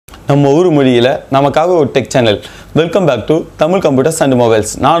நம்ம ஊர் மொழியில நமக்காக ஒரு tech channel. Welcome back to Tamil computers and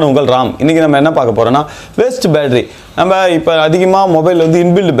mobiles. நான் உங்கள் ராம். இன்னைக்கு நம்ம என்ன பார்க்க போறோம்னா வேஸ்ட் பேட்டரி. நம்ம இப்போ அதிகமாக மொபைல் வந்து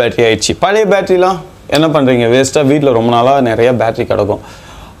இன்பில்ட் பேட்டரி ஆயிடுச்சு. பழைய பேட்டரிலாம் என்ன பண்ணுறீங்க, வேஸ்ட்டாக வீட்டில் ரொம்ப நாளாக நிறைய பேட்டரி கிடக்கும்.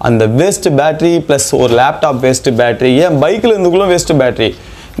 அந்த வேஸ்ட் பேட்டரி ப்ளஸ் ஒரு லேப்டாப் வேஸ்ட் பேட்டரி, ஏன் பைக்கில் இருந்துக்குள்ள வேஸ்ட் பேட்டரி,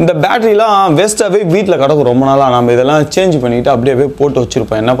 இந்த பேட்டரிலாம் வேஸ்ட்டாகவே வீட்டில் கிடக்கும் ரொம்ப நாளாக. நம்ம இதெல்லாம் சேஞ்ச் பண்ணிவிட்டு அப்படியே போட்டு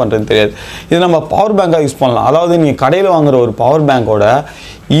வச்சுருப்போம், என்ன பண்ணுறது தெரியாது. இது நம்ம பவர் பேங்காக யூஸ் பண்ணலாம். அதாவது நீங்கள் கடையில் வாங்குகிற ஒரு பவர் பேங்கோட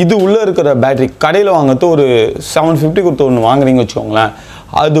இது உள்ளே இருக்கிற பேட்டரி, கடையில் வாங்குறது ஒரு 750 கொடுத்து ஒன்று வாங்குறீங்க வச்சுக்கோங்களேன்,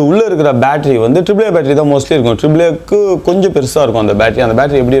 அது உள்ளே இருக்கிற பேட்டரி வந்து AAA பேட்டரி தான் மோஸ்ட்லி இருக்கும். AAAக்கு கொஞ்சம் பெருசாக இருக்கும் அந்த பேட்டரி. அந்த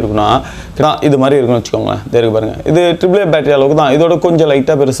பேட்டரி எப்படி இருக்குன்னா இது மாதிரி இருக்குன்னு வச்சுக்கோங்களேன். இருக்கு பாருங்கள், இது AAA பேட்டரி அளவுக்கு தான், இதோட கொஞ்சம்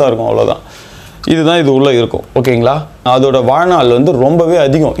லைட்டாக பெருசாக இருக்கும், அவ்வளோதான். இதுதான் இது உள்ளே இருக்கும், ஓகேங்களா. அதோட வாழ்நாள் வந்து ரொம்பவே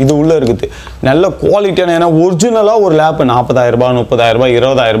அதிகம். இது உள்ளே இருக்குது நல்ல குவாலிட்டியான, ஏன்னா ஒரிஜினலாக ஒரு லேப்பு 40,000 ரூபாய் 30,000 ரூபாய்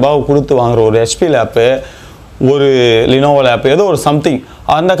 20,000 ரூபாய் கொடுத்து வாங்குற ஒரு HP லேப்பு, ஒரு லினோவோ லேப்பு, ஏதோ ஒரு சம்திங்,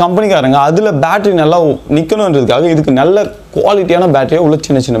 அந்த கம்பெனிக்காரங்க அதில் பேட்டரி நல்லா நிற்கணுன்றதுக்காக இதுக்கு நல்ல குவாலிட்டியான பேட்டரியாக உள்ள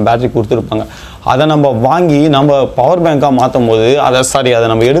சின்ன சின்ன பேட்டரி கொடுத்துருப்பாங்க. அதை நம்ம வாங்கி நம்ம பவர் பேங்காக மாற்றும் போது அதை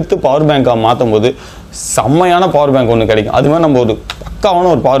நம்ம எடுத்து பவர் பேங்காக மாற்றும் போது செம்மையான பவர் பேங்க் ஒன்று கிடைக்கும். அது மாதிரி நம்ம ஒரு பக்காவான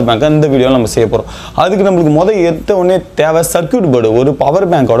ஒரு பவர் பேங்கை இந்த வீடியோவில் நம்ம செய்ய போகிறோம். அதுக்கு நம்மளுக்கு எடுத்த உடனே தேவை சர்க்யூட் போர்டு. ஒரு பவர்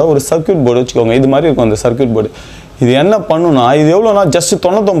பேங்கோட ஒரு சர்க்யூட் போர்டு வச்சுக்கோங்க. இது மாதிரி இருக்கும் அந்த சர்க்யூட் போர்டு. இது என்ன பண்ணுன்னா, இது எவ்வளோனா ஜஸ்ட்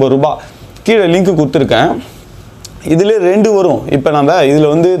 99 ரூபாய். கீழே லிங்க் கொடுத்துருக்கேன். இதில் 2 வரும். இப்போ நம்ம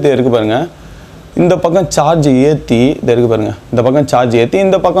இதில் வந்து இது இருக்குது பாருங்கள், இந்த பக்கம் சார்ஜ் ஏற்றி, இது இருக்குது பாருங்கள், இந்த பக்கம் சார்ஜ் ஏற்றி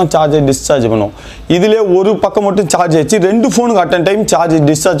இந்த பக்கம் சார்ஜை டிஸ்சார்ஜ் பண்ணுவோம். இதிலே ஒரு பக்கம் மட்டும் சார்ஜ் வச்சு 2 ஃபோனுக்கு at a time charge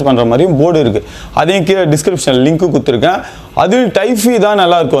discharge பண்ணுற மாதிரியும் போர்டு இருக்குது. அதையும் கீழே டிஸ்கிரிப்ஷனில் லிங்க்கு கொடுத்துருக்கேன். அதுவும் டைஃபி தான்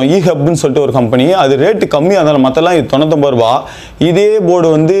நல்லாயிருக்கும், ஹப்னு சொல்லிட்டு ஒரு கம்பெனி. அது ரேட்டு கம்மியாக இருந்தாலும் மற்றெல்லாம் இது 99 ரூபா. இதே போர்டு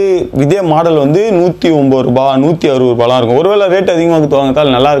வந்து இதே மாடல் வந்து 109 ரூபா 160 ரூபாலாம் இருக்கும். ஒருவேளை ரேட் அதிகமாக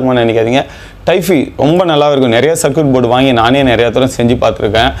வாங்கத்தால் நல்லா இருக்குமான்னு நினைக்காதீங்க. டைஃபி ரொம்ப நல்லா இருக்கும். நிறைய சர்க்யூட் போர்டு வாங்கி நானே நிறையா தூரம் செஞ்சு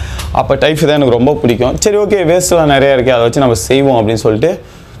பார்த்துருக்கேன். அப்போ டைஃபி தான் எனக்கு ரொம்ப பிடிக்கும். சரி, ஓகே, வேஸ்ட்லாம் நிறையா இருக்குது, அதை வச்சு நம்ம செய்வோம் அப்படின்னு சொல்லிட்டு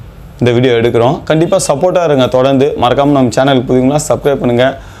இந்த வீடியோ எடுக்கிறோம். கண்டிப்பாக சப்போர்ட்டாக இருங்க. தொடர்ந்து மறக்காமல் நம்ம சேனலுக்கு புதிங்கன்னா சப்ஸ்கிரைப்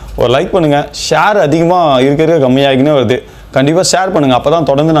பண்ணுங்கள், ஒரு லைக் பண்ணுங்கள். ஷேர் அதிகமாக இருக்க கம்மியாகினே வருது. கண்டிப்பாக ஷேர் பண்ணுங்கள், அப்போ தான்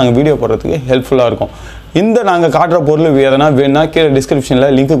தொடர்ந்து நாங்கள் வீடியோ போடுறதுக்கு ஹெல்ப்ஃபுல்லாக இருக்கும். இந்த நாங்கள் காட்டுற பொருள் எதனா வேணுன்னா கீழே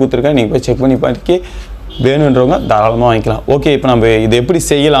டிஸ்கிரிப்ஷனில் லிங்க் கொடுத்துருக்கேன். நீங்கள் போய் செக் பண்ணி பார்த்து வேணுன்றவங்க தாராளமாக வாங்கிக்கலாம். ஓகே, இப்போ நம்ம இது எப்படி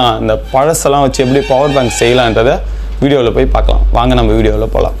செய்யலாம், இந்த பழசெல்லாம் வச்சு எப்படி பவர் பேங்க் செய்யலான்றதை வீடியோவில் போய் பார்க்கலாம். வாங்க நம்ம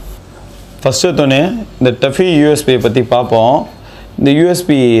வீடியோவில் போகலாம். ஃபஸ்ட்டு எடுத்தோடனே இந்த டஃபி யூஎஸ்பியை பற்றி பார்ப்போம். இந்த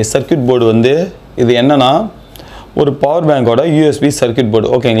யூஎஸ்பி சர்க்யூட் போர்டு வந்து இது என்னென்னா ஒரு பவர் பேங்கோட யூஎஸ்பி சர்க்யூட் போர்டு,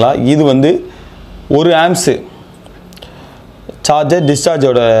 ஓகேங்களா. இது வந்து 1 ஆம்ப்ஸு சார்ஜர்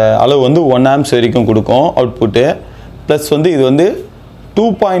டிஸ்சார்ஜோட அளவு வந்து 1 ஆம்ப்ஸ் வரைக்கும் கொடுக்கும் அவுட்புட்டு. ப்ளஸ் வந்து இது வந்து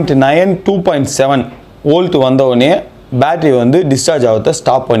 2.9 2.7 வோல்ட் வந்தவுடனே பேட்ரி வந்து டிஸ்சார்ஜ் ஆகிறத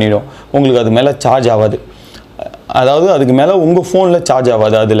ஸ்டாப் பண்ணிடும். உங்களுக்கு அது மேலே சார்ஜ் ஆகாது. அதாவது அதுக்கு மேலே உங்கள் ஃபோனில் சார்ஜ்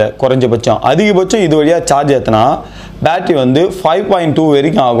ஆகாது. அதில் குறைஞ்சபட்சம் அதிகபட்சம் இது வழியாக சார்ஜ் ஏற்றினா பேட்ரி வந்து 5.2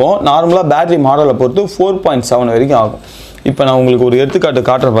 வரைக்கும் ஆகும். நார்மலாக பேட்ரி மாடலை பொறுத்து 4.7 வரைக்கும் ஆகும். இப்போ நான் உங்களுக்கு ஒரு எடுத்துக்காட்டு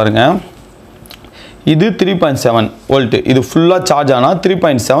காட்டுற பாருங்கள். இது 3.7 வோல்ட்டு. இது ஃபுல்லாக சார்ஜ் ஆனால்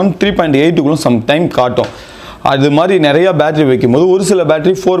 3.7 3.8க்குள்ள சம் டைம் காட்டும். அது மாதிரி நிறையா பேட்டரி வைக்கும்போது ஒரு சில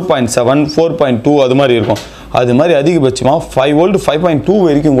பேட்டரி 4.7 4.2 அது மாதிரி இருக்கும். அது மாதிரி அதிகபட்சமாக 5 வோல்ட் 5.2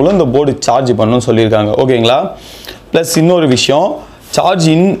 வரைக்கும் கூட இந்த போர்டு சார்ஜ் பண்ணணும்னு சொல்லியிருக்காங்க, ஓகேங்களா. ப்ளஸ் இன்னொரு விஷயம், சார்ஜ்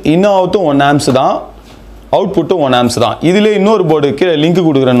இன் ஆகட்டும் 1 ஆம்ப்ஸ் தான், அவுட்புட்டும் 1 ஆம்ப்ஸ் தான். இதில் இன்னொரு போர்டு கீழே லிங்க்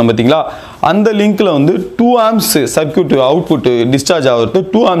கொடுக்குறேன்னு பார்த்தீங்களா, அந்த லிங்க்கில் வந்து 2 ஆம்ப்ஸ் சர்க்யூட் அவுட்புட்டு டிஸ்சார்ஜ் ஆகிறது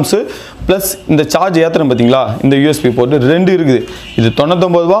 2 ஆம்ப்ஸு ப்ளஸ் இந்த சார்ஜ் ஏற்றுறேன் பார்த்தீங்களா, இந்த யூஎஸ்பி போர்ட்டு 2 இருக்குது. இது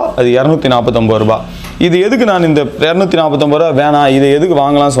 99 ரூபா, அது 249 ரூபா. இது எதுக்கு நான் இந்த 249 ரூபா வேணாம், இதை எதுக்கு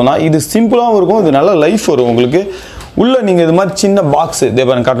வாங்கலாம்னு சொன்னால், இது சிம்பிளாகவும் இருக்கும், இது நல்ல லைஃப் வரும் உங்களுக்கு. உள்ளே நீங்கள் இது மாதிரி சின்ன பாக்ஸு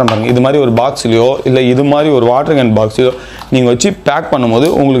பாருங்க காட்டுறேன் பாருங்கள், இது மாதிரி ஒரு பாக்ஸ்லையோ இல்லை இது மாதிரி ஒரு வாட்டர் கேன் பாக்ஸ்லையோ நீங்கள் வச்சு பேக் பண்ணும்போது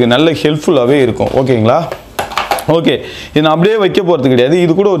உங்களுக்கு நல்ல ஹெல்ப்ஃபுல்லாகவே இருக்கும், ஓகேங்களா. ஓகே, இது நான் அப்படியே வைக்க போகிறது கிடையாது.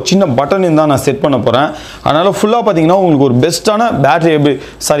 இது கூட ஒரு சின்ன பட்டன் தான் நான் செட் பண்ண போகிறேன். அதனால் ஃபுல்லாக பார்த்தீங்கன்னா உங்களுக்கு ஒரு பெஸ்ட்டான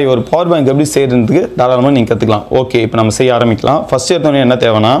பேட்டரி ஒரு பவர் பேங்க் எப்படி செய்கிறதுக்கு தாராளமாக நீங்கள் கற்றுக்கலாம். ஓகே, இப்போ நம்ம செய்ய ஆரம்பிக்கலாம். ஃபஸ்ட்டு எடுத்தோடனே என்ன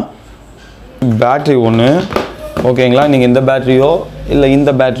தேவைன்னா பேட்ரி ஒன்று, ஓகேங்களா. நீங்கள் இந்த பேட்டரியோ இல்லை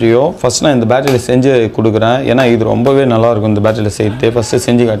இந்த பேட்டரியோ ஃபஸ்ட் நான் இந்த பேட்டரியில் செஞ்சு கொடுக்குறேன். ஏன்னா இது ரொம்பவே நல்லாயிருக்கும் இந்த பேட்டரியில் செய்கிறது. ஃபஸ்ட்டு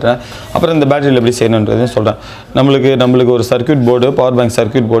செஞ்சு காட்டுறேன், அப்புறம் இந்த பேட்டரியில் எப்படி செய்யணுன்றதையும் சொல்கிறேன். நம்மளுக்கு ஒரு circuit board, power bank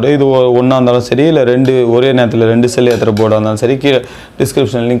circuit board, இது ஒன்றா இருந்தாலும் சரி, இல்லை 2 ஒரே நேரத்தில் 2 செல் ஏற்றுற போர்டாக இருந்தாலும் சரி, கீழே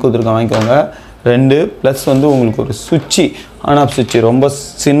டிஸ்கிரிப்ஷனில் லிங்க் கொடுத்துருக்கேன், வாங்கிக்கோங்க. 2 ப்ளஸ் வந்து உங்களுக்கு ஒரு சுவிட்சு, ஆன் ஆஃப் சுவிட்சு, ரொம்ப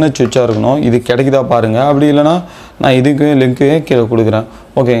சின்ன சுவிட்சாக இருக்கணும். இது கிடைக்குதா பாருங்கள். அப்படி இல்லைனா நான் இதுக்கும் லிங்க்கு கீழே கொடுக்குறேன்,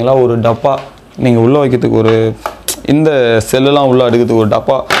 ஓகேங்களா. ஒரு டப்பா நீங்கள் உள்ளே வைக்கிறதுக்கு, ஒரு இந்த செல்லெல்லாம் உள்ளே அடுக்கிறதுக்கு ஒரு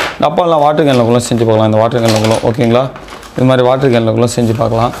டப்பாலாம் வாட்டர் கேன்லக்குள்ளே செஞ்சு பார்க்கலாம். இந்த வாட்டர் கேன்லக்குள்ளே, ஓகேங்களா. இது மாதிரி வாட்டர் கேன்லக்குள்ளே செஞ்சு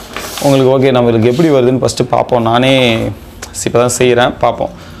பார்க்கலாம் உங்களுக்கு. ஓகே, நம்மளுக்கு எப்படி வருதுன்னு ஃபஸ்ட்டு பார்ப்போம். நானே இப்போ தான் செய்கிறேன்,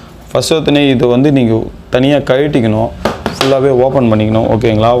 பார்ப்போம். ஃபர்ஸ்ட் ஒருத்தனே இது வந்து நீங்கள் தனியாக கழட்டிக்கணும், ஃபுல்லாகவே ஓப்பன் பண்ணிக்கணும்.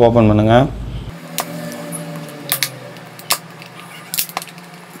 ஓகேங்களா, ஓப்பன் பண்ணுங்கள்.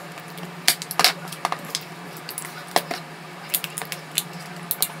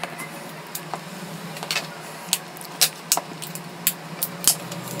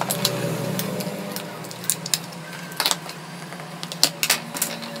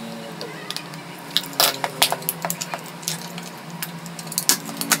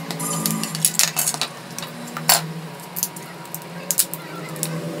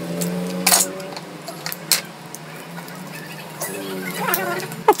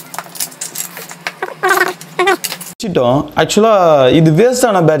 ஆக்சுவலாக இது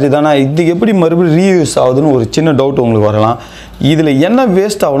வேஸ்டான பேட்டரி தானே, இது எப்படி மறுபடியும் ரீயூஸ் ஆகுதுன்னு ஒரு சின்ன டவுட் உங்களுக்கு வரலாம். இதில் என்ன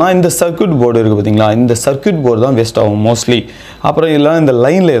வேஸ்ட் ஆகுனா, இந்த சர்க்யூட் போர்டு இருக்குது பார்த்தீங்களா, இந்த சர்க்யூட் போர்டு தான் வேஸ்ட் ஆகும் மோஸ்ட்லி. அப்புறம் இல்லை இந்த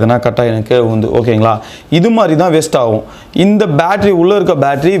லைனில் எதனா கட்டாக எனக்கு வந்து ஓகேங்களா, இது மாதிரி தான் வேஸ்ட் ஆகும். இந்த பேட்ரி உள்ளே இருக்க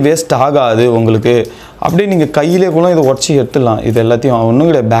பேட்ரி வேஸ்ட் ஆகாது உங்களுக்கு. அப்படியே நீங்கள் கையிலே கூட இதை உடச்சி எடுத்துடலாம். இது எல்லாத்தையும்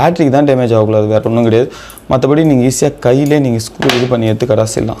ஒன்றும் கிடையாது, பேட்டரிக்கு தான் டேமேஜ் ஆகக்கூடாது, வேறு ஒன்றும் கிடையாது. மற்றபடி நீங்கள் ஈஸியாக கையிலே நீங்கள் ஸ்க்ரூ இது பண்ணி எடுத்து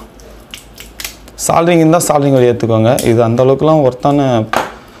கடாசிடலாம். சால்ட்ரிங் இருந்தால் சால்ட்ரிங் வழி எடுத்துக்கோங்க. இது அந்தளவுக்குலாம் ஒர்த்தான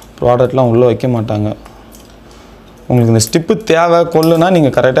ப்ராடக்ட்லாம் உள்ளே வைக்க மாட்டாங்க. உங்களுக்கு இந்த ஸ்டிப்பு தேவை கொள்ளுனா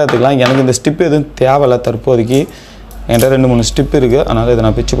நீங்கள் கரெக்டாக எடுத்துக்கலாம். எனக்கு இந்த ஸ்டிப்பு எதுவும் தேவையில்லை தற்போதைக்கு. என்கிட்ட 2-3 ஸ்டிப்பு இருக்குது, அதனால் இதை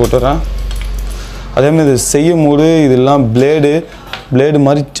நான் பிச்சு போட்டுடுறேன். அதேமாதிரி இது செய்யும் போது இதெல்லாம் பிளேடு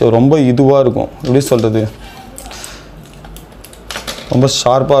மாதிரி ரொம்ப இதுவாக இருக்கும், எப்படி சொல்கிறது, ரொம்ப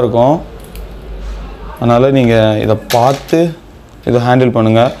ஷார்ப்பாக இருக்கும். அதனால் நீங்கள் இதை பார்த்து இதை ஹேண்டில்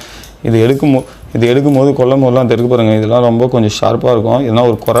பண்ணுங்கள். இது எடுக்கும்போது கொல்லும் போதெல்லாம் தெருக்கு பாருங்கள், இதெல்லாம் ரொம்ப கொஞ்சம் ஷார்ப்பாக இருக்கும். இதெல்லாம்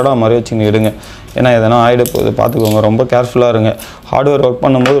ஒரு கொரடா மாதிரி வச்சுன்னு எடுங்க, ஏன்னா எதனா ஆகிட போகுது பார்த்துக்கோங்க. ரொம்ப கேர்ஃபுல்லாக இருங்க. ஹார்ட்வேர் ஒர்க்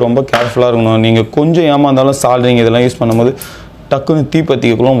பண்ணும்போது ரொம்ப கேர்ஃபுல்லாக இருக்கணும். நீங்கள் கொஞ்சம் ஏமாந்தாலும் சால்ட்ரிங் இதெல்லாம் யூஸ் பண்ணும்போது டக்குன்னு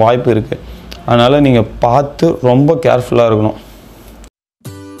தீப்பற்றிக்கணும் வாய்ப்பு இருக்குது. அதனால் நீங்கள் பார்த்து ரொம்ப கேர்ஃபுல்லாக இருக்கணும்.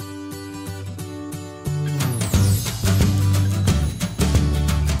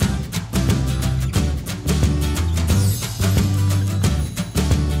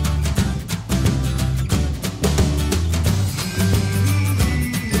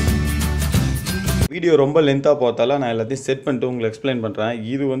 வீடியோ ரொம்ப லென்த்தாக பார்த்தால நான் எல்லாத்தையும் செட் பண்ணிட்டு உங்களுக்கு எக்ஸ்பிளைன் பண்ணுறேன்.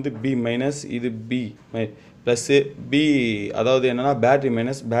 இது வந்து B-, இது B+, B அதாவது என்னென்னா பேட்ரி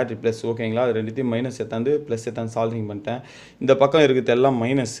மைனஸ் பேட்ரி ப்ளஸ். ஓகேங்களா, அது ரெண்டுத்தையும் மைனஸ் எடுத்தாந்து ப்ளஸ் எடுத்தாந்து சால்விங் பண்ணிட்டேன். இந்த பக்கம் இருக்கிறது எல்லாம்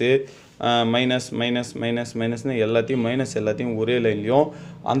மைனஸ்னு எல்லாத்தையும் எல்லாத்தையும் ஒரே லைன்லையும்,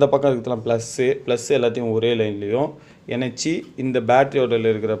 அந்த பக்கம் இருக்கிறதுலாம் ப்ளஸ் எல்லாத்தையும் ஒரே லைன்லையும் இணைச்சி இந்த பேட்டரியோட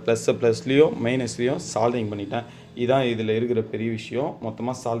இருக்கிற ப்ளஸ்லையும் மைனஸ்லையும் சால்விங் பண்ணிட்டேன். இதுதான் இதில் இருக்கிற பெரிய விஷயம்.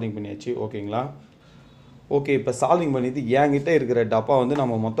 மொத்தமாக சால்விங் பண்ணியாச்சு. ஓகேங்களா, ஓகே. இப்போ சால்விங் பண்ணிட்டு என்கிட்ட இருக்கிற டப்பா வந்து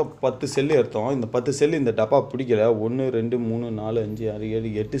நம்ம மொத்தம் 10 செல்லு எடுத்தோம். இந்த 10 செல்லு இந்த டப்பா பிடிக்கல. 1 2 3 4 5 6 7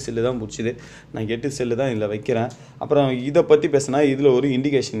 8 செல்லு தான் பிடிச்சிது. நான் 8 செல்லு தான் இதில் வைக்கிறேன். அப்புறம் இதை பற்றி பேசினா இதில் ஒரு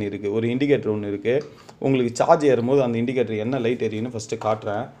இண்டிகேஷன் இருக்குது, ஒரு இண்டிகேட்டர் ஒன்று இருக்குது. உங்களுக்கு சார்ஜ் ஏறும்போது அந்த இண்டிகேட்டர் என்ன லைட் எரியுன்னு ஃபஸ்ட்டு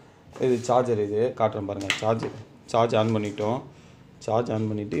காட்டுறேன். இது சார்ஜர், இது காட்டுறேன் பாருங்கள். சார்ஜ் ஆன் பண்ணிட்டோம். சார்ஜ் ஆன்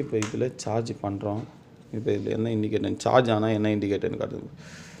பண்ணிவிட்டு இப்போ இதில் சார்ஜ் பண்ணுறோம். இப்போ இதில் என்ன இண்டிகேட்டர், சார்ஜ் ஆனால் என்ன இண்டிகேட்டர்னு காட்டுது.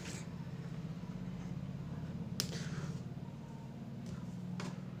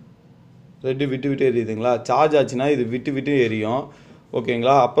 ரெட்டு விட்டு எரியுதுங்களா, சார்ஜ் ஆச்சுன்னா இது விட்டு எரியும்.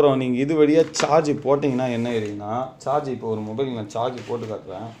 ஓகேங்களா, அப்புறம் நீங்கள் இது வழியாக சார்ஜ் போட்டிங்கன்னா என்ன எரியும்னா, சார்ஜ் இப்போ ஒரு மொபைல் நான் சார்ஜ் போட்டு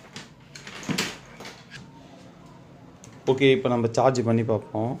காட்டுறேன். ஓகே, இப்போ நம்ம சார்ஜ் பண்ணி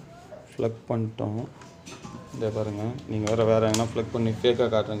பார்ப்போம். ஃப்ளக் பண்ணிட்டோம். இதை பாருங்கள், நீங்கள் வேறு எங்கன்னா ஃப்ளக் பண்ணி ஃபேக்காக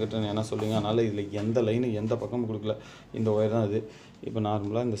காட்டுறேங்கிட்ட என்ன சொல்லுங்க. அதனால் இதில் எந்த லைனு எந்த பக்கமும் கொடுக்கல, இந்த ஒயர் தான் இது. இப்போ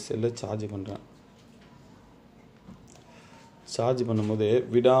நார்மலாக இந்த செல்லை சார்ஜ் பண்ணுறேன். சார்ஜ் பண்ணும்போது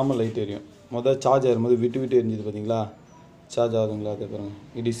விடாமல் லைட் எரியும். முதல் சார்ஜ் ஆகும்போது விட்டு எரிஞ்சுது பார்த்தீங்களா, சார்ஜ் ஆகுதுங்களா, அதை பாருங்கள்,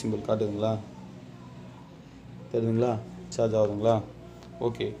 இடி சிம்பிள் காட்டுதுங்களா, தெரியுதுங்களா, சார்ஜ் ஆகுதுங்களா.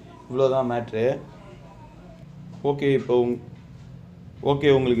 ஓகே, இவ்வளோதான் மேட்ரு. ஓகே,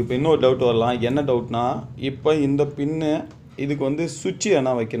 உங்களுக்கு இப்போ இன்னொரு டவுட் வரலாம். என்ன டவுட்னா, இப்போ இந்த பின்னு இதுக்கு வந்து சுவிட்சு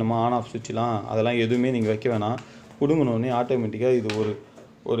என்ன வைக்கணுமா, ஆன் ஆஃப் சுவிட்செலாம் அதெல்லாம் எதுவுமே நீங்கள் வைக்க வேணாம். பிடுங்கினோடனே ஆட்டோமேட்டிக்காக இது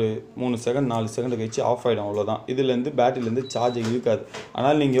ஒரு 3 செகண்ட் 4 செகண்ட் கழிச்சு ஆஃப் ஆகிடும். அவ்வளோதான். இதுலேருந்து பேட்டரியிலேருந்து சார்ஜ் இருக்காது.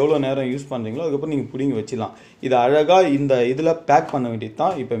 ஆனால் நீங்கள் எவ்வளோ நேரம் யூஸ் பண்ணுறீங்களோ அதுக்கப்புறம் நீங்கள் பிடிங்கி வச்சிடலாம். இது அழகாக இந்த இதில் பேக் பண்ண வேண்டியது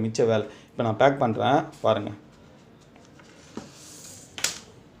தான் இப்போ மிச்ச வேலை. இப்போ நான் பேக் பண்ணுறேன் பாருங்கள்.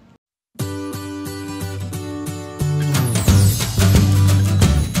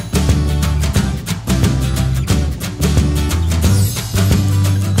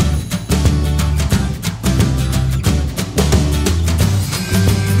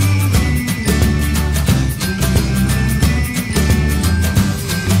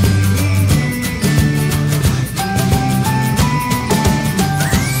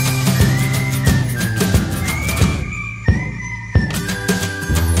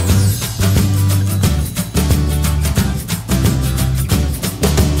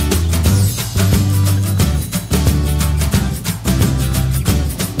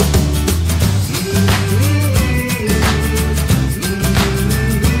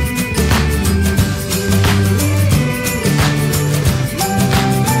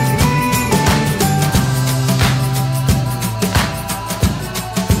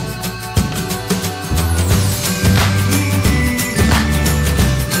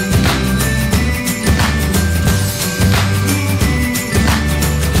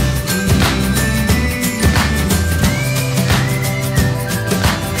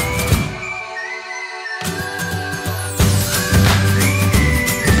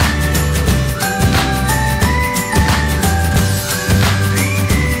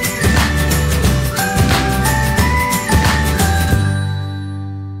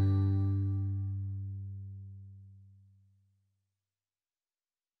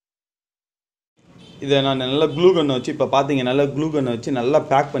 இதை நான் நல்லா க்ளூ கன்னை வச்சு இப்போ பார்த்தீங்க நல்லா க்ளூ கன்னை வச்சு நல்லா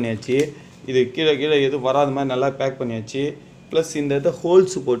பேக் பண்ணியாச்சு. இது கீழே கீழே எதுவும் வராத மாதிரி நல்லா பேக் பண்ணியாச்சு. ப்ளஸ் இந்த இடத்த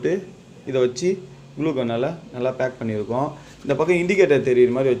ஹோல்ஸ் போட்டு இதை வச்சு க்ளூ கன்னால் நல்லா பேக் பண்ணியிருக்கோம். இந்த பக்கம் இண்டிகேட்டர்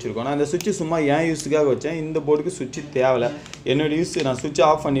தெரியுற மாதிரி வச்சுருக்கோம். நான் இந்த சுவிட்சு சும்மா ஏன் யூஸுக்காக வச்சேன். இந்த போர்டுக்கு சுவிட்சு தேவையில்லை. என்னோடய யூஸ் நான் சுவிட்சை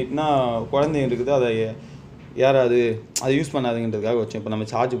ஆஃப் பண்ணிட்டுனா குழந்தைங்க இருக்குது அதை யாராவது அதை யூஸ் பண்ணாதுங்கிறதுக்காக வச்சேன். இப்போ நம்ம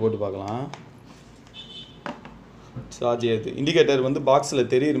சார்ஜ் போட்டு பார்க்கலாம். சார்ஜ் ஏற்று இண்டிகேட்டர் வந்து பாக்ஸில்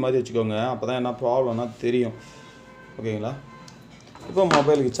தெரியுற மாதிரி வச்சுக்கோங்க. அப்போ தான் என்ன ப்ராப்ளம்னா தெரியும். ஓகேங்களா? இப்போ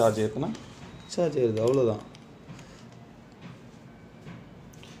மொபைலுக்கு சார்ஜ் ஏற்றுனா சார்ஜ் ஏறுது, அவ்வளோதான்.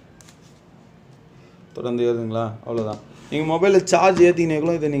 தொடர்ந்து ஏறுதுங்களா? அவ்வளோதான். நீங்கள் மொபைலில் சார்ஜ்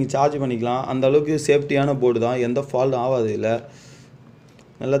ஏற்றினீங்களும் இதை நீங்கள் சார்ஜ் பண்ணிக்கலாம். அந்த அளவுக்கு சேஃப்டியான போர்டு தான், எந்த ஃபால்ட்டும் ஆகாது. இல்லை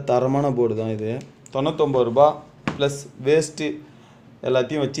நல்ல தரமான போர்டு தான் இது. 99 ரூபா ப்ளஸ் வேஸ்ட்டு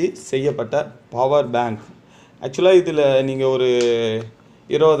எல்லாத்தையும் வச்சு செய்யப்பட்ட பவர் பேங்க். ஆக்சுவலாக இதில் நீங்கள் ஒரு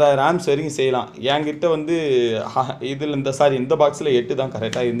 20,000 ஆம்ஸ் வரைக்கும் செய்யலாம். என்கிட்ட வந்து இதில் இந்த பாக்ஸில் 8 தான்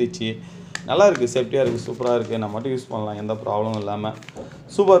கரெக்டாக இருந்துச்சு. நல்லா இருக்குது, சேஃப்டியாக இருக்குது, சூப்பராக இருக்குது. நான் மட்டும் யூஸ் பண்ணலாம், எந்த ப்ராப்ளமும் இல்லாமல்.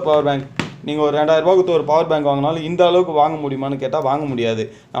 Super power bank. நீங்கள் ஒரு 2000 ரூபாய்க்கு ஒரு பவர் பேங்க் வாங்கினாலும் இந்த அளவுக்கு வாங்க முடியுமான்னு கேட்டால் வாங்க முடியாது.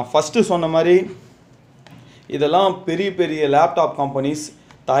 நான் ஃபஸ்ட்டு சொன்ன மாதிரி இதெல்லாம் பெரிய பெரிய லேப்டாப் கம்பெனிஸ்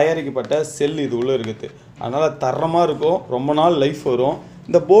தயாரிக்கப்பட்ட செல் இது உள்ளே இருக்குது. அதனால் தரமாக இருக்கும், ரொம்ப நாள் லைஃப் வரும்.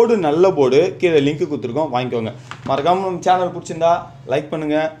 இந்த போர்டு நல்ல போர்டு, கீழே லிங்க்கு கொடுத்துருக்கோம், வாங்கிக்கோங்க. மறக்காமல் நம்ம சேனல் பிடிச்சிருந்தா லைக்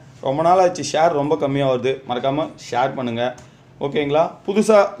பண்ணுங்கள். ரொம்ப நாள் ஆச்சு, ஷேர் ரொம்ப கம்மியாக வருது, மறக்காமல் ஷேர் பண்ணுங்கள். ஓகேங்களா?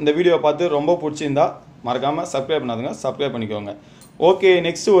 புதுசாக இந்த வீடியோவை பார்த்து ரொம்ப பிடிச்சிருந்தா மறக்காமல் சப்ஸ்கிரைப் பண்ணாதுங்க, சப்ஸ்கிரைப் பண்ணிக்கோங்க. ஓகே,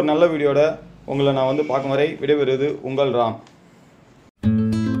 நெக்ஸ்ட்டு ஒரு நல்ல வீடியோட உங்களை நான் வந்து பார்க்கும் வரை விடைபெறுவது உங்கள் ராம்.